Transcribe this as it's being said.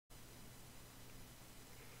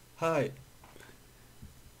Hi,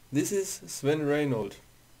 this is Sven Reinhold,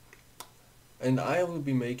 and I will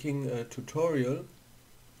be making a tutorial,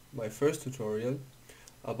 my first tutorial,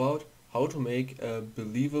 about how to make a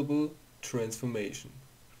believable transformation.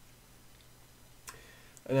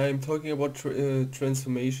 And I'm talking about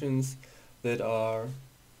transformations that are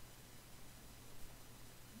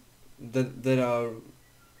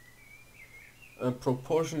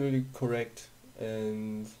proportionally correct,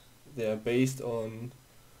 and they are based on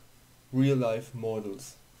real life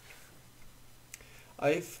models.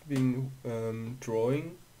 I've been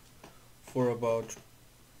drawing for about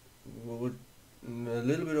a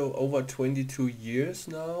little bit over 22 years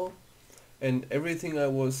now, and everything I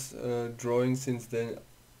was drawing since then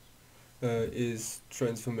is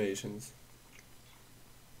transformations.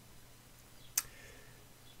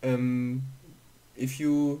 If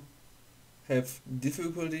you have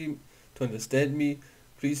difficulty to understand me,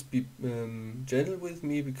 please be gentle with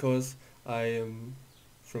me, because I am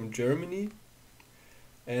from Germany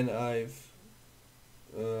and I've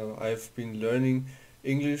been learning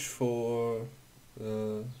English for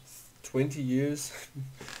 20 years,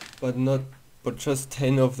 but just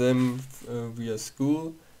 10 of them via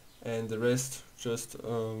school, and the rest just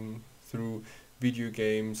through video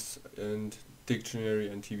games and dictionary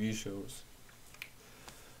and TV shows.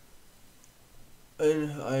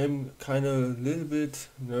 And I'm kind of a little bit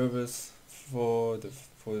nervous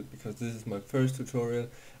because this is my first tutorial,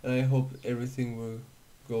 and I hope everything will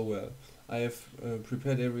go well. I have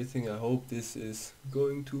prepared everything. I hope this is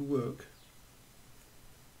going to work.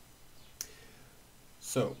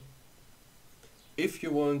 So, if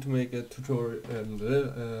you want to make a tutorial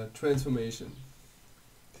transformation,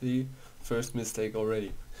 see, first mistake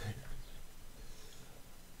already.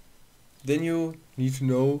 Then you need to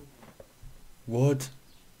know what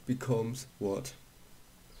becomes what.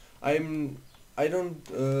 I don't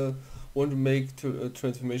want to make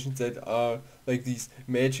transformations that are like these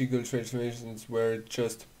magical transformations where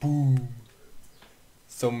just boom,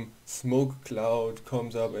 some smoke cloud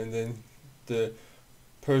comes up and then the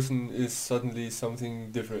person is suddenly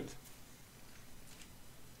something different.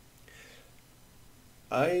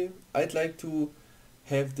 I'd like to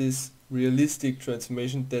have this realistic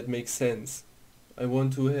transformation that makes sense. I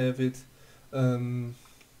want to have it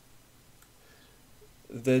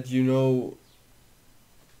that you know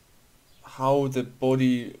how the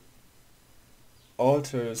body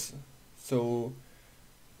alters, so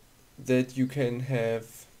that you can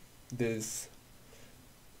have this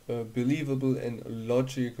believable and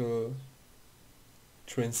logical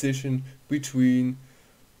transition between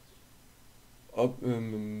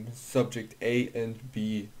subject A and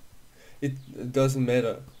B. It doesn't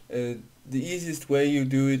matter. The easiest way you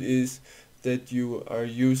do it is that you are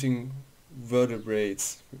using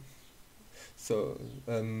vertebrates. So,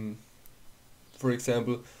 for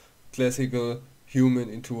example, classical human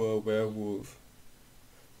into a werewolf.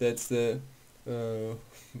 That's the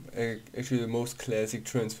actually the most classic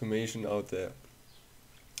transformation out there.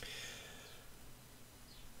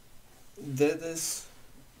 That is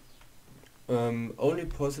only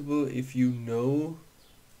possible if you know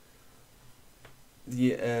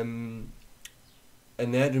the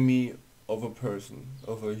anatomy of a person,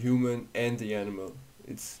 of a human and the animal.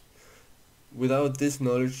 It's without this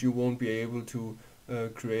knowledge you won't be able to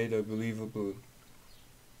create a believable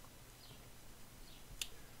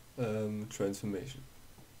transformation.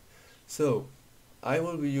 So I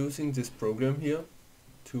will be using this program here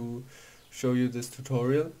to show you this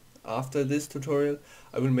tutorial. After this tutorial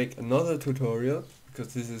I will make another tutorial,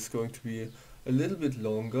 because this is going to be a little bit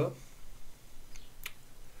longer.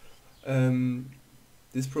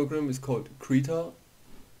 This program is called Krita.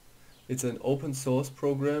 It's an open source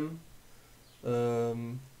program,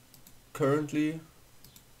 currently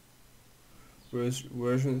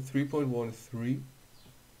version 3.13.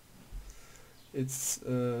 It's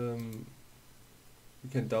you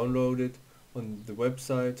can download it on the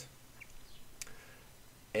website,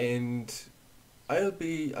 and I'll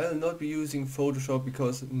not be using Photoshop,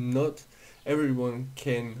 because not everyone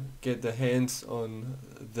can get their hands on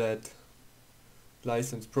that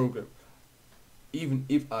licensed program, even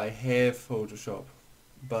if I have Photoshop.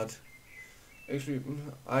 But actually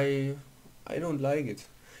I don't like it.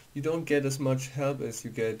 You don't get as much help as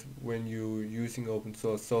you get when you're using open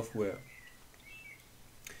source software.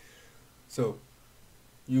 So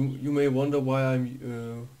you may wonder why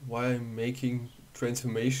I'm making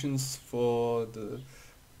transformations for the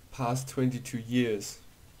past 22 years.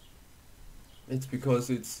 It's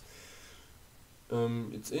because it's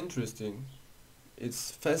interesting.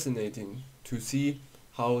 It's fascinating to see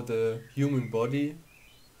how the human body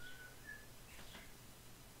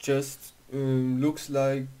just looks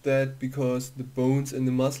like that because the bones and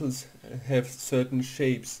the muscles have certain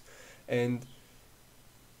shapes, and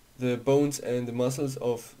the bones and the muscles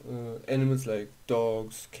of animals like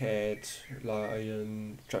dogs, cat,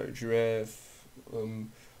 lion, giraffe,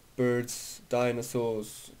 birds,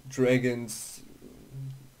 dinosaurs, dragons,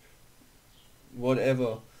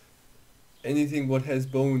 whatever, anything what has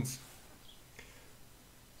bones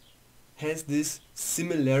has these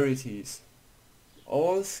similarities.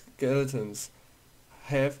 All skeletons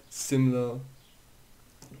have similar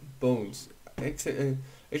bones. Actually,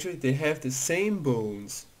 they have the same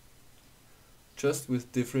bones, just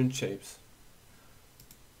with different shapes.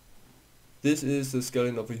 This is the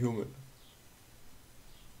skeleton of a human.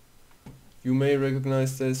 You may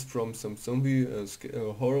recognize this from some zombie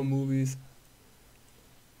horror movies.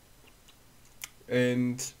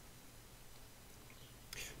 And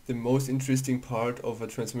the most interesting part of a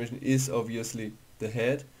transformation is obviously the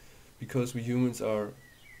head, because we humans are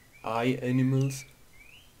eye animals.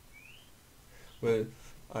 Well,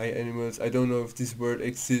 eye animals, I don't know if this word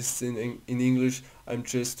exists in English. I'm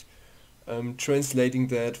just translating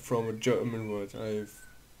that from a German word. I've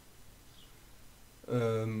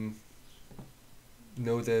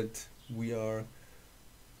know that we are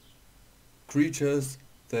creatures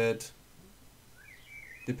that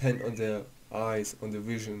depend on their eyes, on the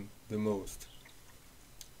vision the most.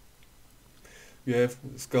 You have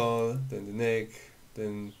the skull, then the neck,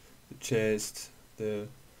 then the chest, the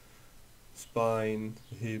spine,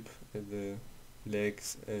 the hip, and the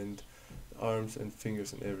legs, and arms and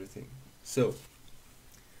fingers and everything. So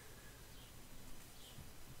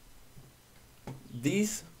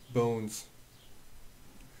these bones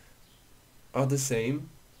are the same,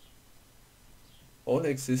 all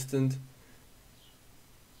existent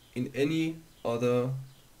in any other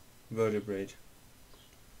vertebrate.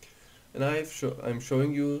 And I'm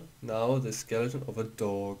showing you now the skeleton of a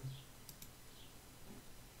dog.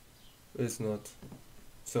 It's not.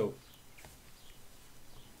 So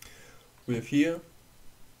we have here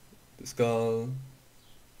the skull,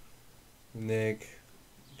 the neck,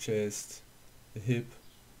 chest, the hip,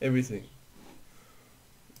 everything.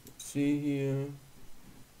 See here.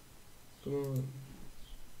 Come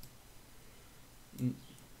on.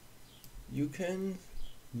 You can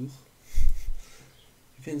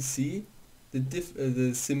see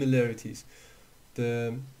the similarities.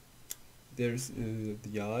 There's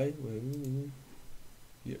the eye.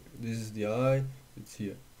 Here, this is the eye. It's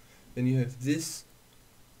here. Then you have this.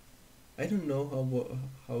 I don't know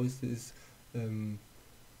how is this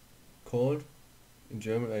called. In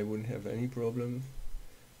German, I wouldn't have any problem.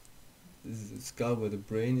 This is the skull where the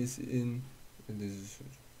brain is in, and this is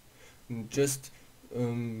just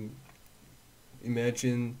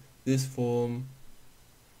imagine this form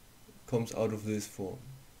comes out of this form.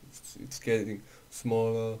 It's getting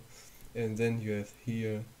smaller, and then you have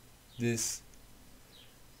here this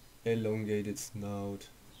elongated snout,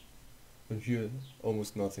 and here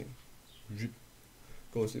almost nothing.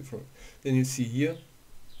 Goes in front. Then you see here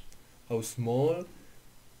how small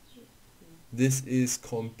this is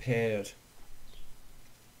compared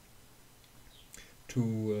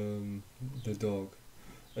to the dog.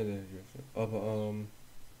 And then you have the upper arm,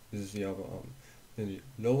 this is the upper arm, then the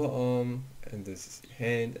lower arm, and this is the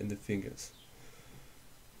hand and the fingers.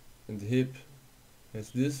 And the hip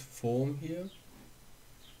has this form here,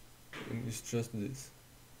 and it's just this.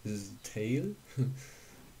 This is the tail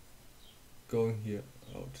going here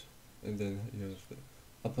out, and then you have the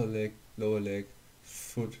upper leg, lower leg,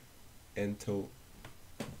 foot and toe.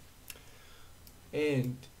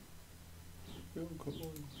 And oh, come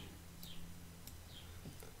on.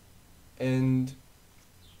 And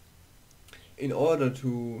in order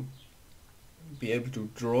to be able to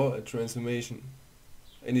draw a transformation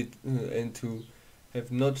and to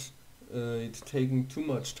have not it taking too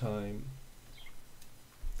much time,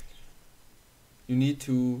 you need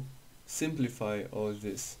to simplify all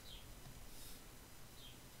this.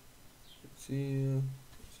 See,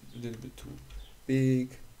 it's a little bit too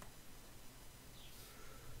big.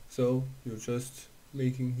 So you're just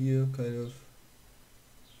making here kind of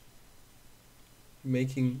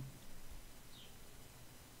making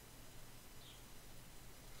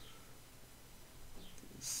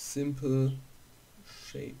simple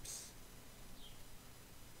shapes.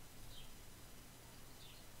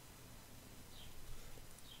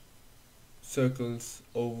 Circles,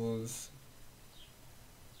 ovals.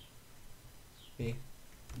 Okay,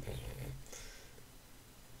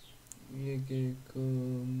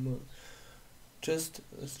 come on. Just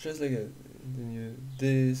like that. Then you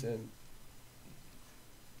this and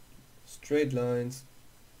straight lines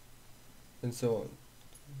and so on.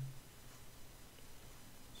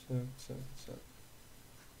 so.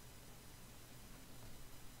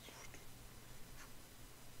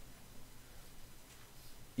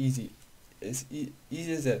 Easy, as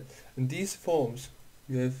easy as that. In these forms,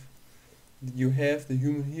 you have the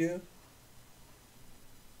human here,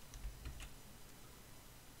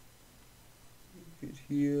 it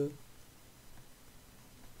here,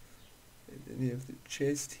 and then you have the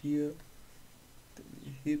chest here, then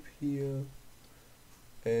the hip here,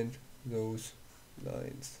 and those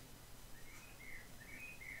lines.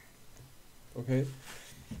 Okay?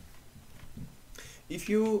 If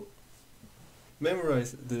you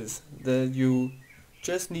memorize this, then you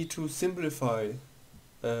just need to simplify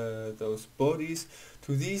those bodies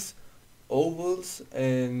to these ovals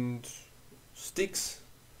and sticks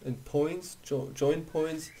and points, joint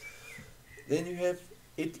points, then you have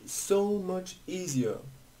it so much easier.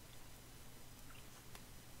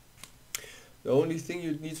 The only thing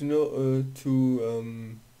you need to know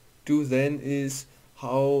to do then is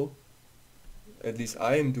how, at least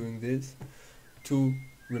I am doing this, to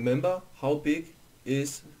remember how big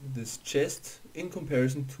is this chest in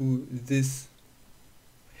comparison to this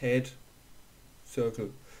head circle.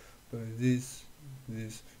 This,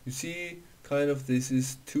 you see, kind of this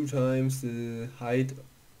is 2 times the height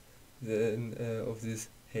of this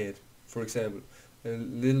head. For example, a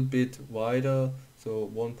little bit wider, so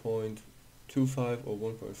 1.25 or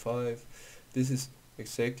 1.5. This is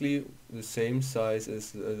exactly the same size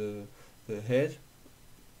as the head,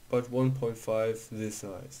 but 1.5 this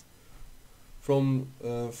size from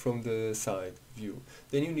the side view.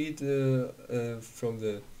 Then you need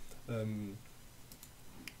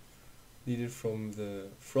need it from the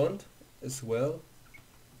front as well,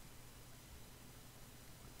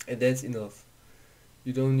 and that's enough.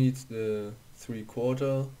 You don't need the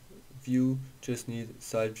 3/4 view, just need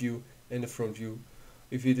side view and the front view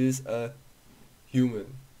if it is a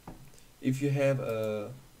human. If you have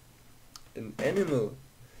an animal,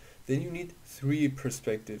 then you need 3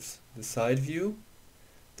 perspectives: the side view,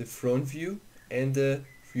 the front view, and the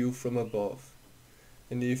view from above.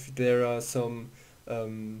 And if there are some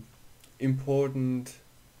important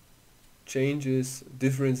changes,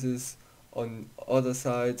 differences on other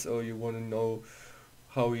sides, or you want to know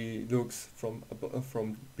how he looks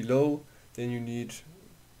from below, then you need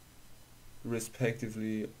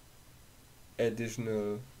respectively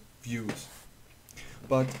additional views.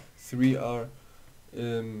 But 3 are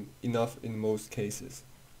enough in most cases.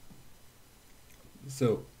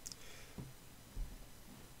 So,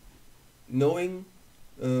 knowing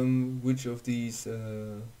which of these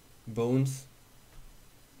bones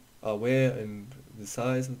are where and the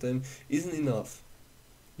size of them isn't enough.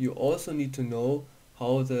 You also need to know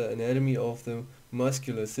how the anatomy of the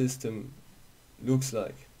muscular system looks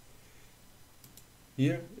like.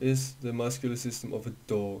 Here is the muscular system of a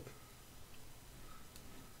dog.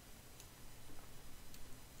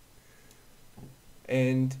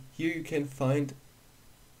 And here you can find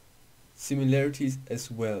similarities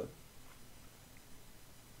as well.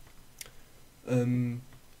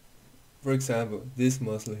 For example, this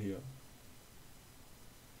muscle here.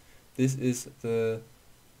 This is the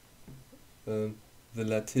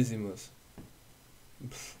latissimus.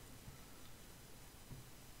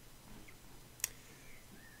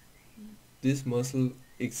 This muscle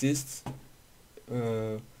exists.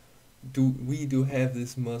 We do have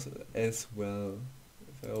this muscle as well.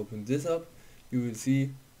 If I open this up, you will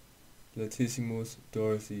see latissimus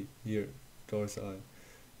dorsi here, dorsi.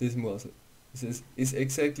 This muscle. This is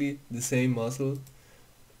exactly the same muscle,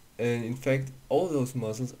 and in fact all those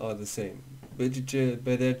muscles are the same, but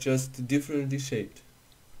they're just differently shaped.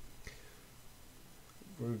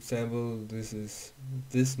 For example,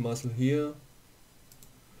 this muscle here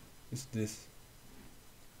is this.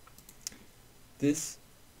 This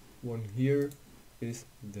one here is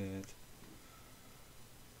that.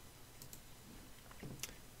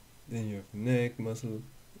 Then you have neck muscle,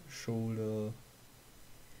 shoulder,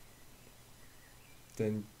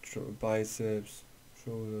 then biceps,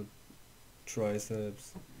 shoulder,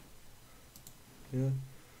 triceps. Yeah,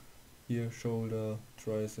 here shoulder,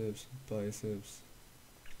 triceps, biceps.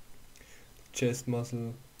 Chest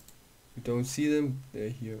muscle, you don't see them, they're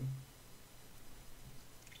here.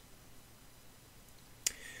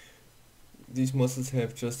 These muscles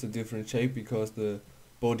have just a different shape because the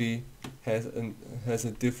body has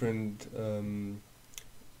a different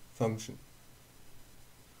function.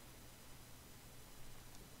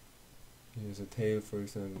 Here's a tail, for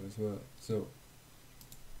example, as well. So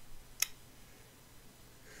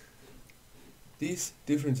these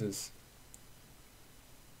differences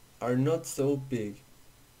are not so big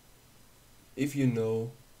if you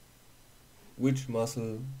know which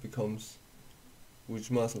muscle becomes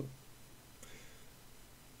which muscle.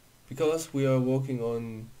 Because we are walking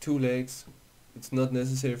on two legs, it's not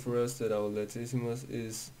necessary for us that our latissimus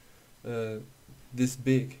is this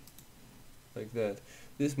big, like that.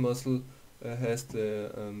 This muscle has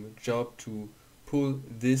the job to pull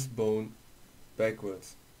this bone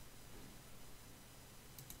backwards.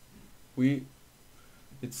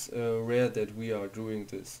 It's rare that we are doing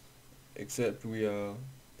this, except we are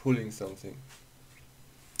pulling something.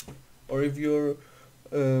 Or if you're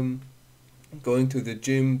going to the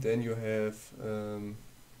gym, then you have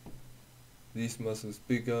these muscles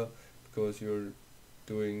bigger because you're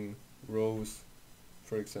doing rows,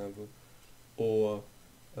 for example, or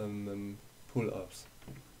pull-ups.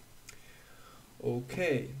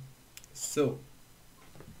 Okay, so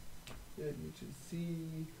let me just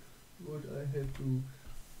see what I have to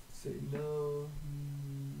say now.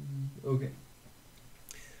 Okay,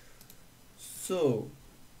 so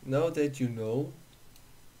now that you know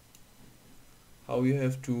how you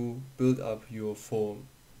have to build up your form,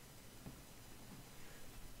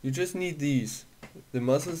 you just need these. The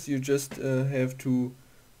muscles, you just have to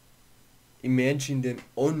imagine them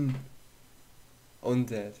on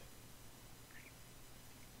that.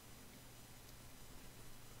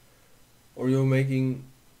 Or you're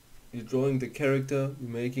drawing the character, you're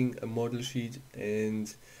making a model sheet,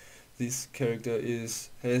 and this character has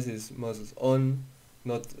his muscles on,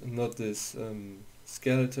 not this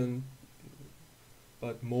skeleton,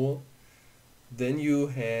 but more. Then you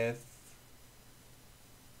have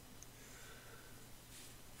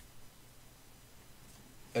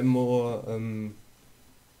a more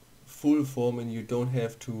full form, and you don't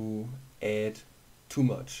have to add too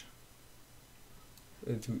much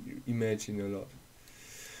to imagine a lot.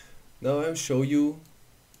 Now I'll show you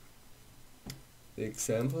the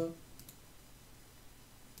example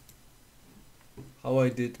how I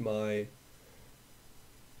did my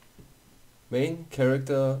main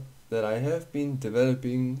character that I have been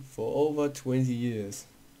developing for over 20 years.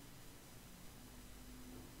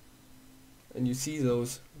 And you see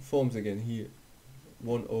those forms again here.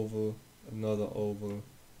 One oval, another oval,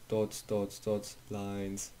 dots, dots, dots,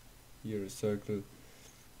 lines, here a circle.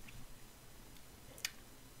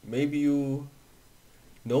 Maybe you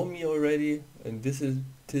know me already, and this is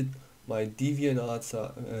my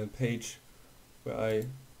DeviantArt page where I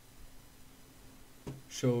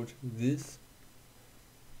showed this.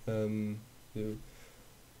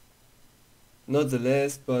 Not the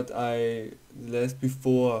last, but the last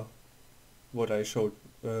before what I showed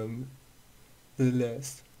the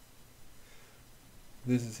last.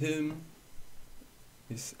 This is him,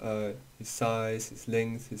 his size, his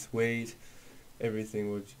length, his weight,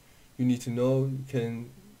 everything what you need to know. You can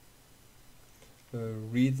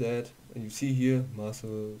read that, and you see here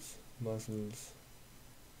muscles, muscles,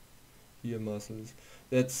 here muscles.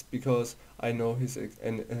 That's because I know his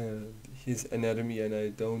anatomy, and I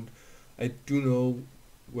do know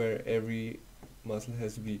where every muscle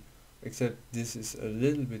has to be. Except this is a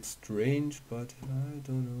little bit strange, but I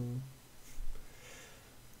don't know.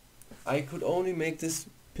 I could only make this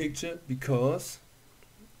picture because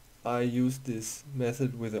I used this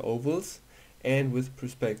method with the ovals and with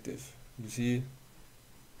perspective. You see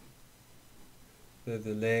that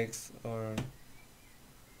the legs are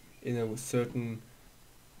in a certain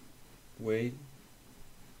way.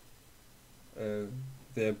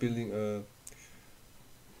 They are building a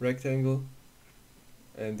rectangle,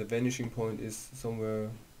 and the vanishing point is somewhere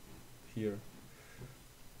here.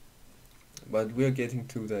 But we're getting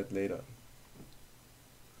to that later.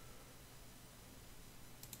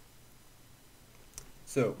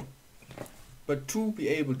 So, but to be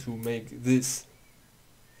able to make this,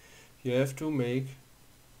 you have to make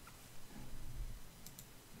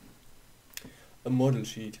a model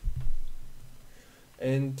sheet.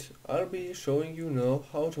 And I'll be showing you now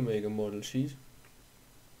how to make a model sheet.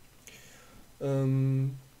 The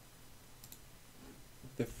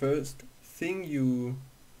first thing you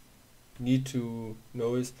need to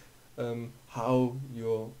know is how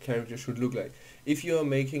your character should look like. If you are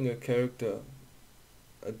making a character,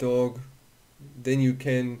 a dog, then you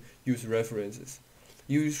can use references.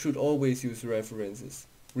 You should always use references,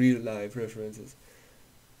 real life references.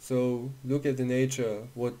 So look at the nature,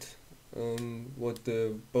 what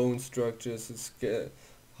the bone structures,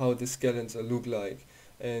 how the skeletons look like,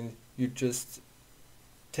 and you just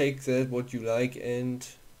take that what you like and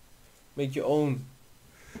make your own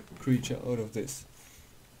creature out of this.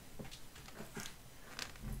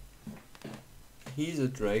 He's a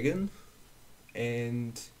dragon,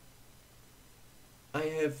 and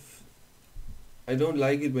I don't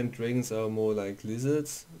like it when dragons are more like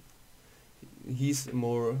lizards. he's a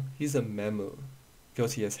mammal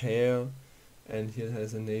because he has hair and he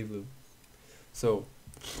has a navel. So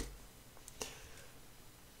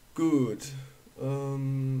good.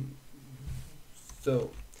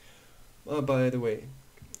 So by the way,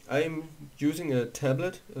 I'm using a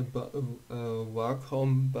tablet, a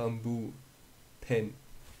Wacom bamboo pen.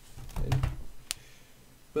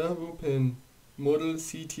 Bamboo pen, model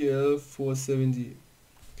CTL 470.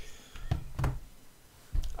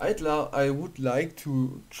 I would like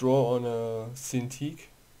to draw on a Cintiq,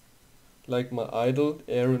 like my idol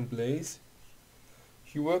Aaron Blaise.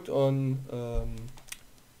 He worked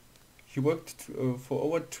for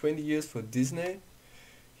over 20 years for Disney.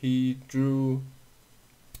 He drew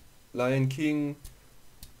Lion King,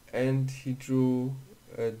 and he drew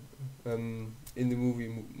in the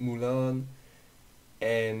movie Mulan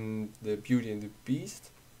and the Beauty and the Beast,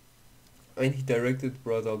 and he directed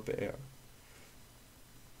Brother Bear.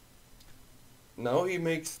 Now he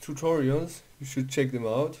makes tutorials, you should check them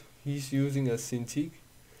out. He's using a Cintiq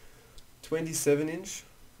 27-inch,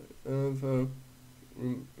 if I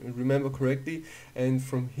remember correctly, and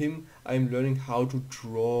from him I'm learning how to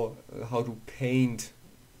draw, how to paint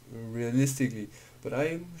realistically. But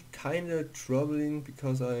I'm kinda troubling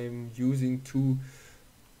because I'm using two,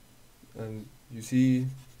 and you see,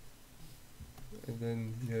 and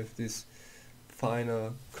then you have this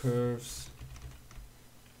finer curves.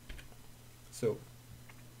 So,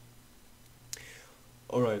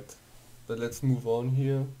 alright, but let's move on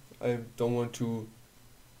here. I don't want to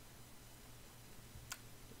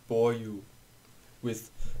bore you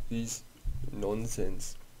with these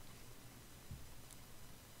nonsense.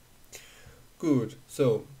 Good,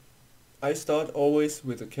 so I start always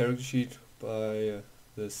with a character sheet by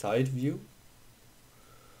the side view,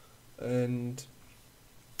 and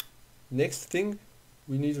next thing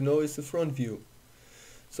we need to know is the front view.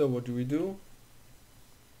 So what do?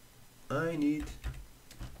 I need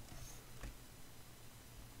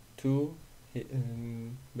to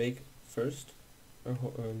make first a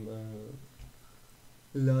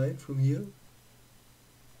line from here.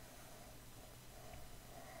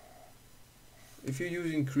 If you're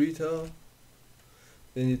using Krita,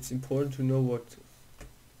 then it's important to know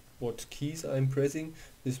what keys I'm pressing.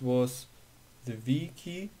 This was the V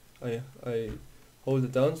key. I hold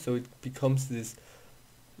it down so it becomes this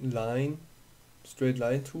line, straight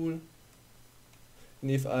line tool,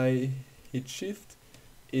 and if I hit shift,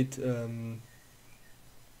 it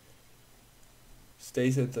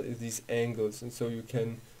stays at these angles, and so you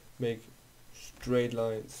can make straight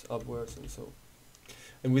lines upwards and so.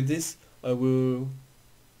 And with this I will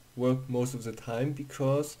work most of the time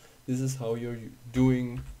because this is how you're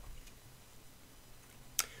doing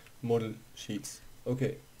model sheets.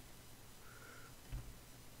 Okay.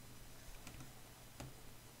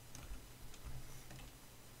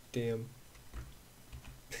 Damn.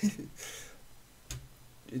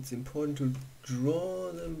 It's important to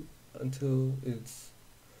draw them until it's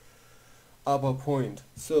upper point.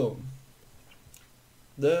 So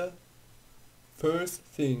the first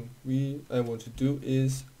thing I want to do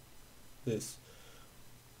is this.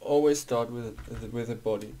 Always start with a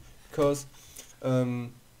body, because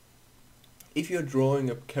if you're drawing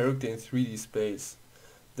a character in 3D space,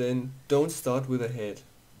 then don't start with a head,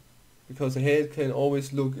 because the head can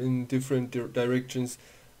always look in different directions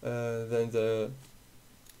than the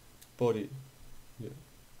body. Yeah.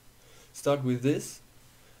 Start with this,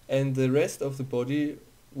 and the rest of the body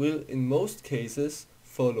will in most cases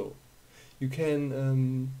follow. You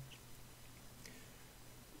can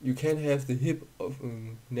have the hip of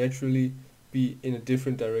naturally be in a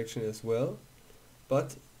different direction as well,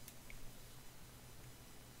 but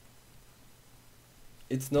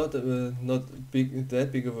it's not that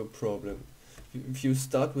big of a problem. If you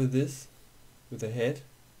start with this, with the head,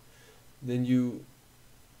 then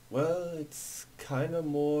it's kind of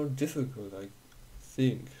more difficult, I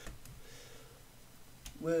think.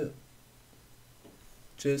 Well,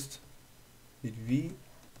 just hit V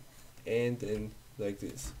and then like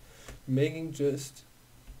this, making just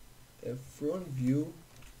a front view,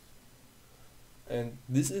 and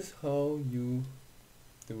this is how you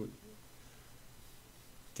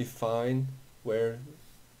define where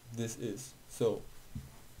this is. So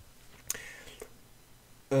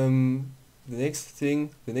the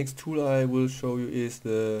next tool I will show you is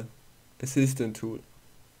the assistant tool.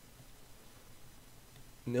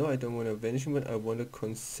 No, I don't want a vanishing one, I want a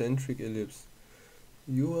concentric ellipse.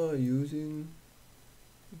 You are using,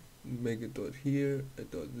 make a dot here, a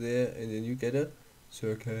dot there, and then you get a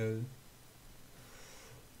circle.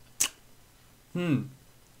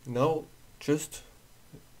 Now just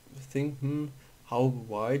think, how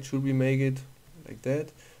wide should we make it, like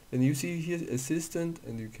that. Then you see here assistant,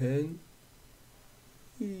 and you can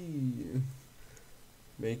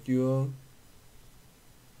make your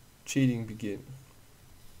cheating begin.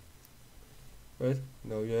 Right,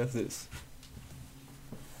 now you have this.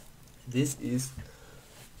 This is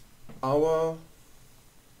our,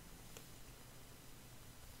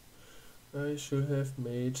 I should have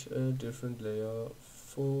made a different layer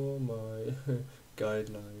for my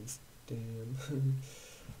guidelines. Damn.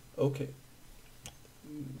 Okay.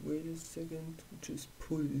 Wait a second. Just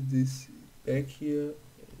put this back here.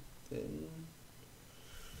 And then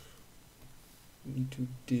need to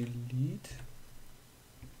delete.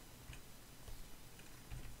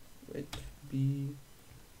 Wait. B.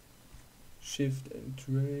 Shift and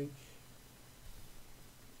drag.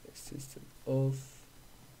 Assistant off.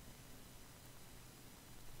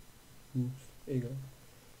 Oops, egal.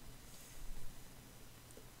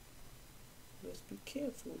 Must be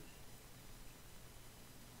careful.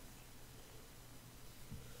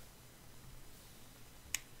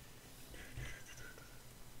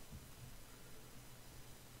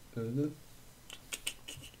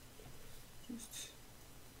 Just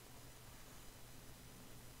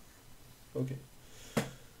okay.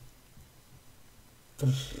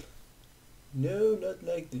 No, not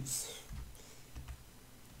like this.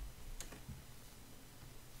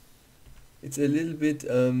 It's a little bit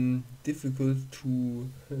difficult to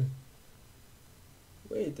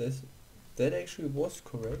wait, that actually was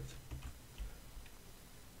correct.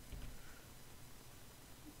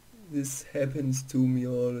 This happens to me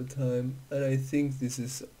all the time, and I think this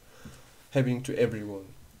is happening to everyone,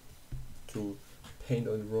 to paint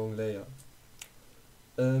on the wrong layer.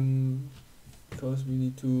 Because we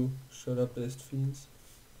need to shut up best fiends.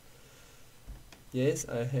 Yes,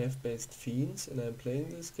 I have best fiends, and I'm playing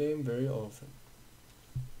this game very often.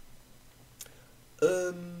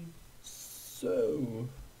 So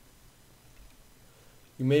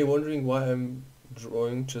you may be wondering why I'm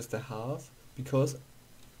drawing just a half, because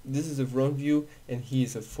this is a front view and he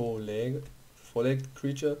is a four-legged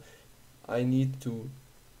creature. I need to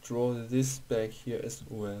draw this back here as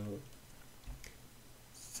well.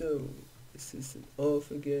 So this is an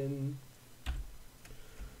off again.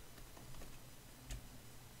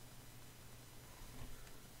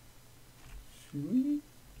 Sweet.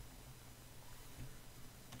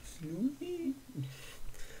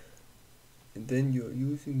 And then you're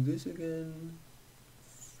using this again.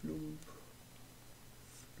 Floop.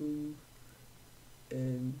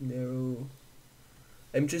 And narrow.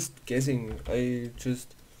 I'm just guessing. I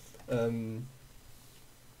just I'm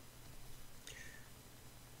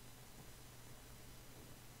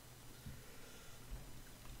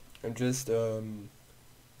just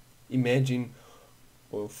imagine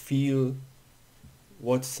or feel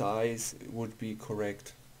what size would be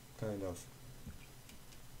correct, kind of.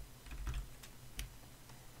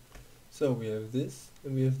 So we have this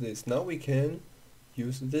and we have this. Now we can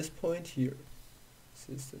use this point here.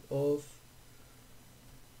 System off.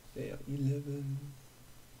 They are 11.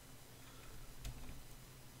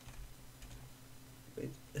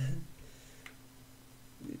 Wait.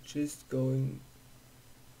 We're just going,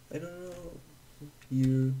 I don't know,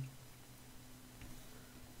 here,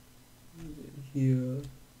 here.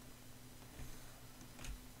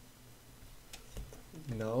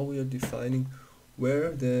 Now we are defining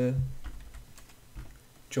where the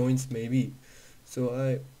joints may be. So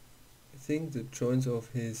I think the joints of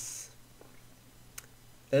his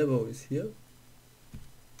elbow is here.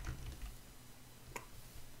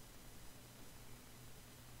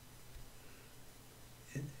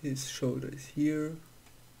 And his shoulder is here.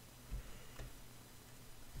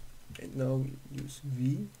 And now we use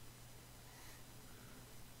V.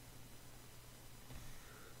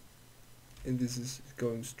 And this is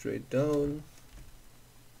going straight down.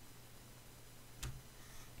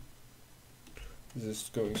 This is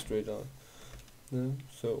going straight down. Yeah,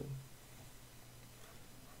 so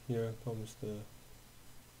here comes the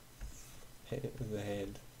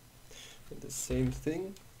head. And the same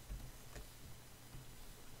thing.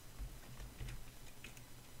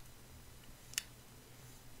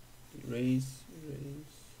 Erase.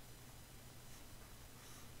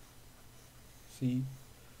 See,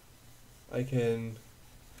 I can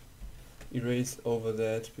erase over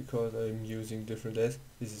that because I'm using different S.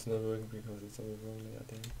 This is not working because it's on the wrong layer.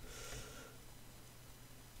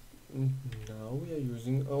 Now we are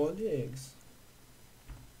using our legs.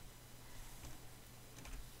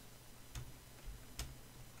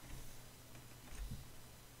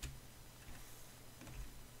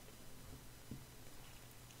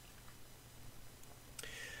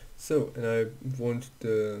 So, and I want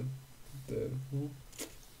the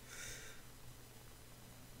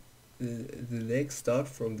the legs start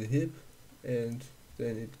from the hip, and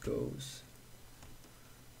then it goes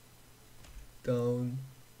down,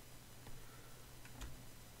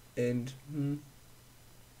 and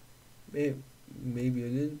maybe a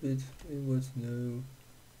little bit inwards, no,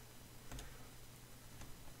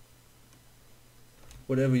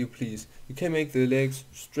 whatever you please. You can make the legs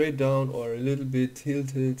straight down or a little bit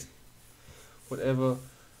tilted, whatever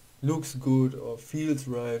looks good or feels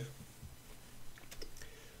right.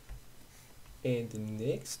 And the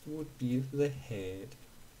next would be the head.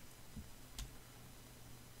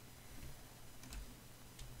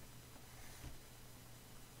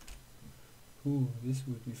 Ooh, this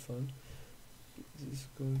would be fun. This is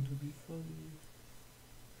going to be funny.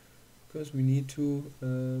 Because we need to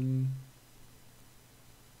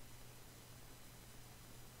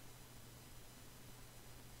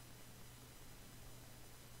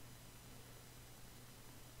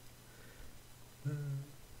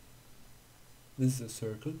this is a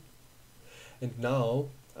circle. And now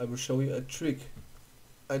I will show you a trick.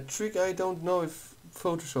 A trick I don't know if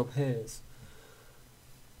Photoshop has.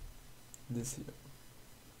 This here.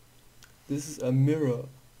 This is a mirror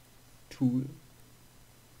tool.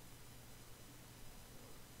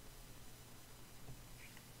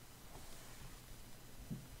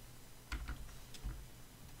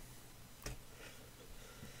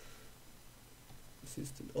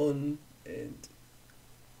 System on, and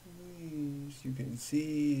as you can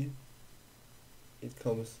see, it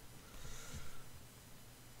comes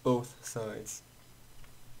both sides.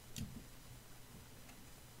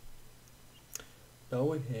 Now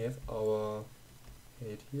we have our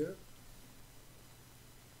head here.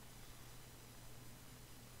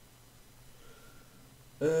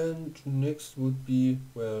 And next would be,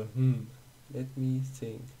 well, let me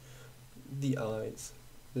think. The eyes.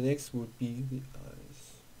 The next would be the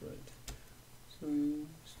eyes, right? So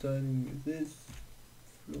starting with this,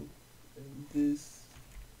 flip, and this.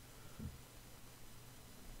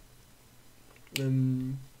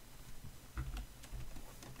 Then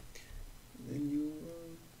you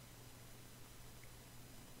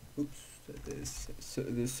oops,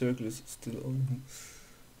 the circle is still on.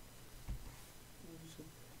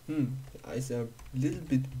 The eyes are a little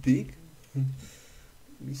bit big. Let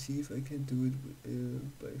me see if I can do it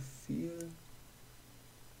by feel.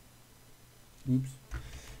 Oops.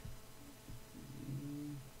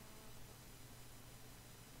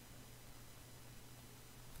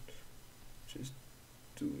 Just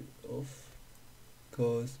do it off,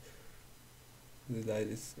 because the light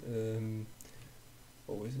is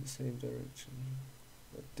always the same direction,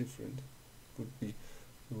 not different. It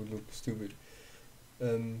would look stupid.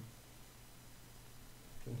 And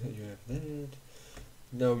here you have that.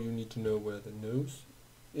 Now you need to know where the nose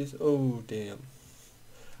is. Oh damn!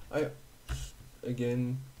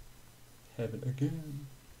 Again.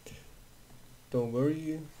 Don't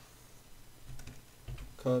worry.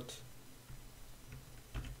 Cut.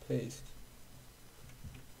 Paste.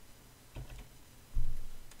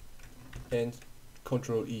 And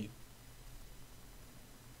Control E.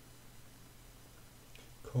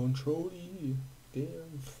 Control E.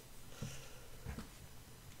 Damn.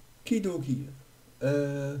 Kidoki.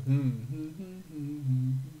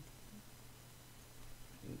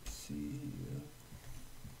 Let's see here.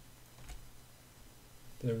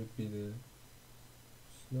 There would be the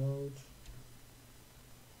snout.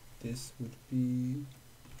 This would be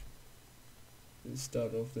the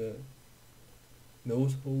start of the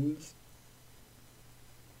nose holes.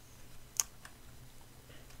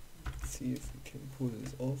 Let's see if we can pull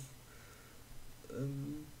this off.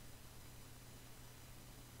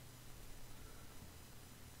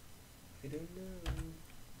 I don't know.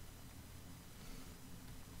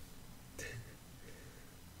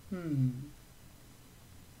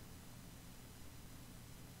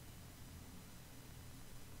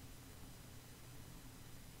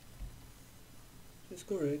 That's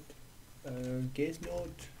correct. Guess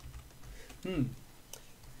not.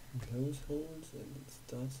 Nose holes, and it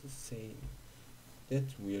starts the same.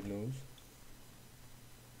 That's weird nose.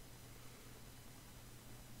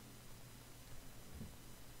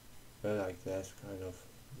 I like that kind of.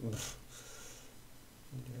 You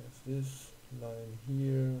have this line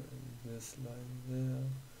here and this line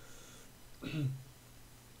there.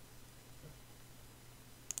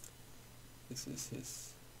 This is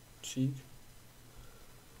his cheek.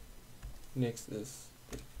 Next is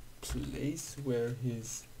the place where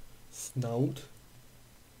his snout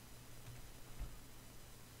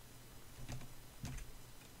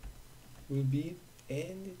will be,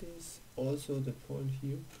 and it is also the point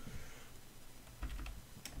here.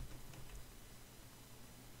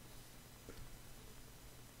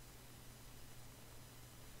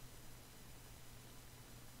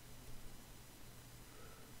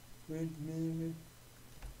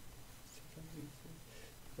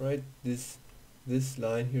 right, this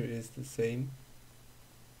line here is the same.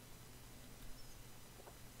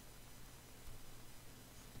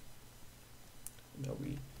 Now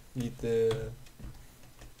we need the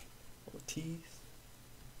teeth.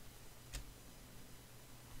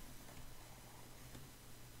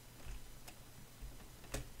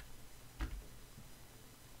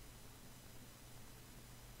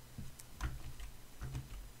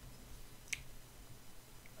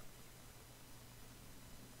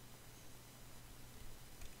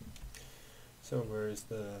 So where is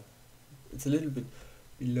the, it's a little bit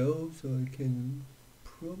below, so I can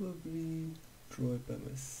probably draw it by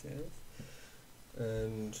myself.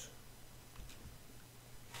 And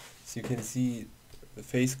as you can see, the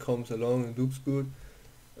face comes along and looks good.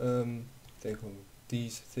 Then come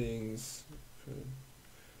these things, and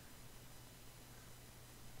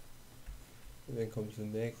then comes the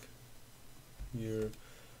neck here.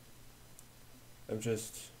 I'm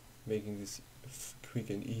just making this quick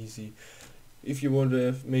and easy. If you want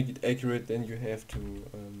to make it accurate, then you have to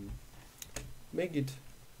make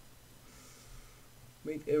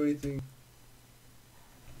everything.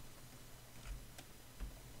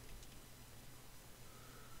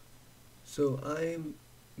 So I'm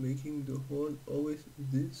making the horn always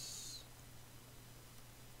this,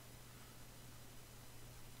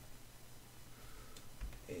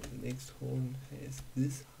 and the next horn has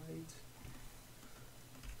this height,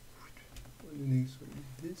 and the next one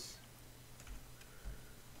is this.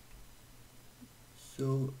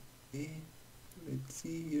 So let's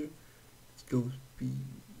see here, it goes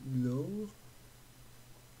below,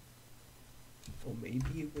 or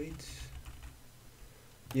maybe wait.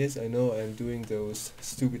 Yes, I know I'm doing those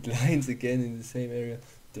stupid lines again in the same area.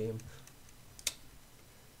 Damn.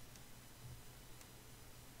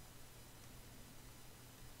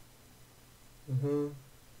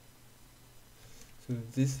 So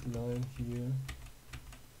this line here.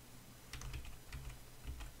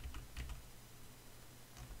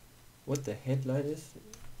 What the headline is?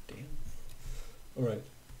 Damn. Alright.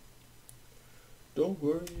 Don't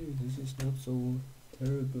worry, this is not so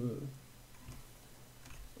terrible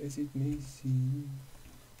as it may seem.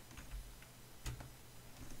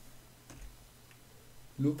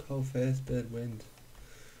 Look how fast that went.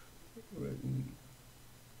 Right.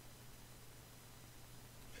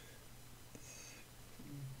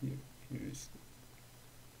 Here is.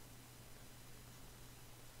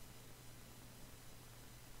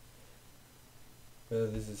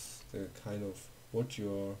 This is the kind of what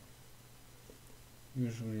you're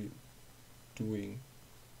usually doing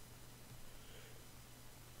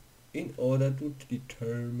in order to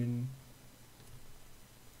determine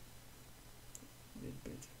a little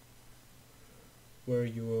bit where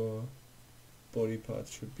your body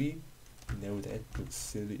parts should be. No, that looks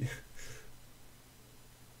silly.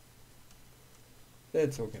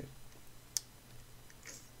 That's okay.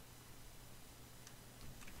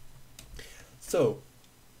 So,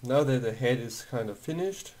 now that the head is kind of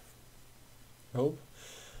finished, I hope,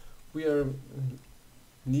 we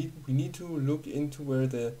need to look into where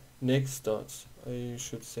the neck starts. I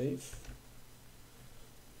should save.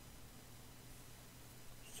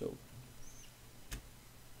 So,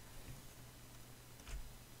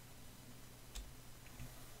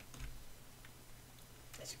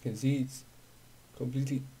 as you can see, it's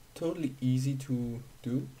totally easy to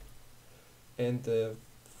do, and the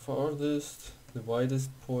farthest, the widest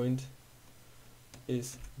point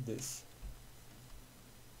is this,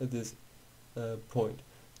 at this point.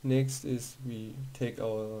 Next is we take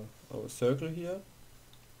our circle here,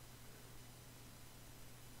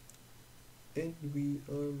 and we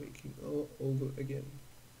are making our oval again.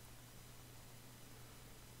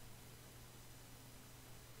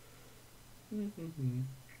 Let me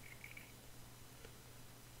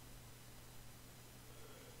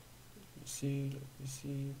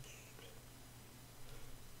see,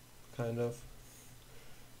 kind of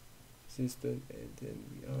system, and then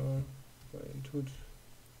we are going to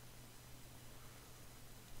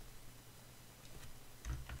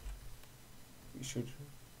we should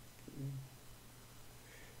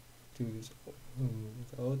do this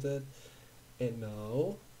without that. And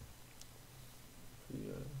now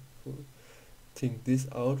we think this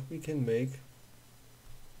out, we can make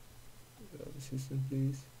the system,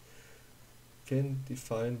 please, can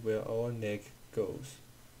define where our neck goes.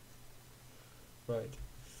 Right.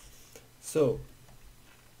 So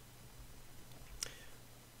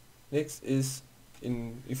next is,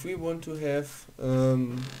 if we want to have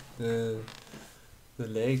the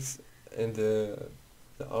legs and the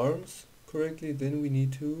arms correctly, then we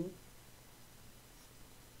need to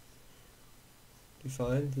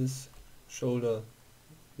define this shoulder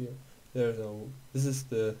here. There's our, this is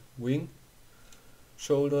the wing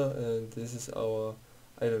shoulder, and this is our,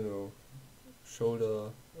 I don't know, shoulder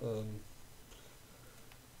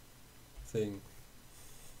thing.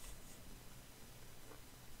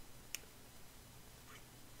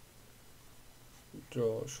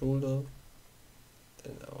 Draw shoulder,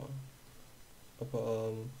 then our upper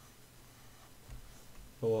arm,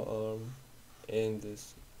 lower arm, and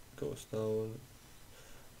this goes down,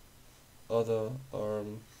 other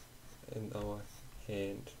arm, and our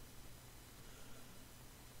hand.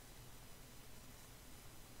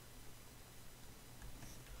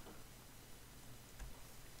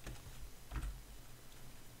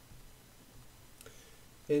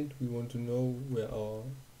 And we want to know where our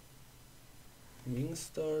wing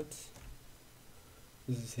starts.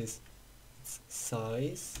 This is his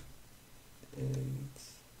size, and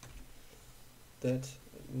that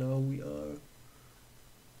now we are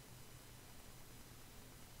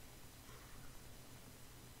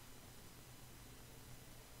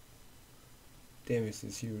damn, this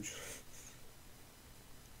is huge.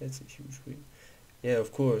 That's a huge wing. Yeah,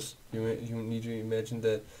 of course, you need to imagine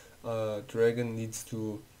that dragon needs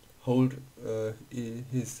to hold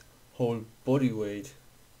his whole body weight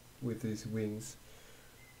with his wings.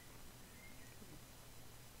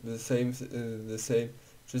 The same.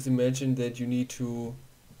 Just imagine that you need to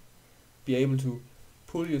be able to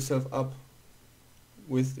pull yourself up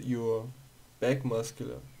with your back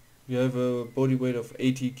muscular. You have a body weight of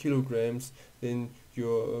 80 kilograms, then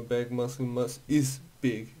your back muscle is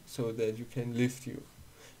big, so that you can lift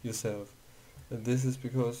yourself. And this is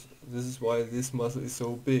why this muscle is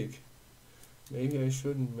so big. Maybe I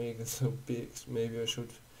shouldn't make it so big. Maybe I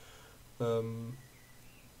should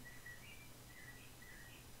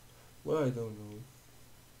well, I don't know.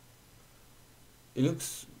 It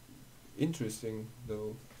looks interesting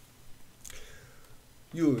though.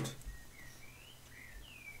 Good.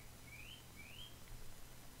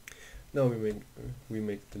 Now we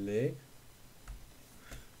make the leg.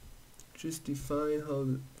 Just define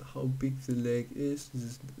how big the leg is.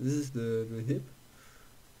 This is the hip.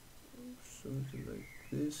 Something like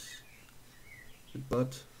this. The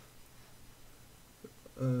butt.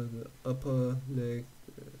 The upper leg.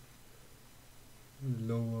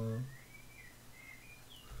 Lower.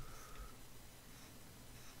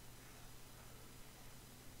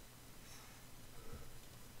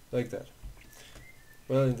 Like that.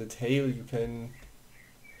 Well, in the tail you can,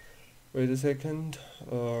 wait a second,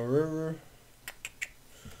 we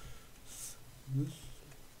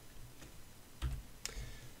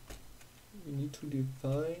need to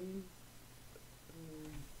define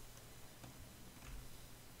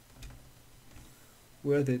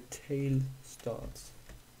where the tail starts.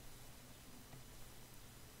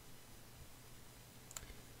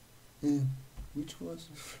 Which was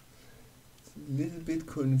a little bit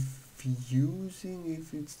confusing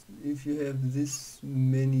if you have this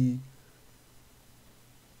many.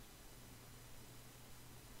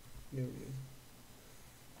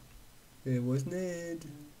 There wasn't it.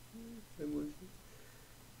 There was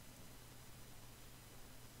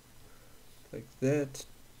like that.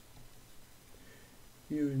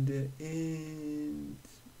 Here and there, and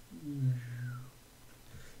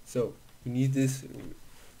so we need this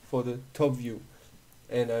for the top view,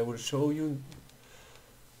 and I will show you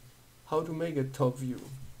how to make a top view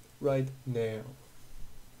right now.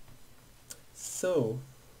 So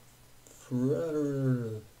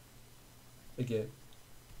again,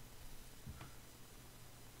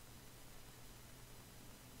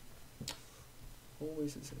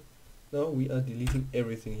 always the same. Now we are deleting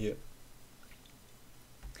everything here.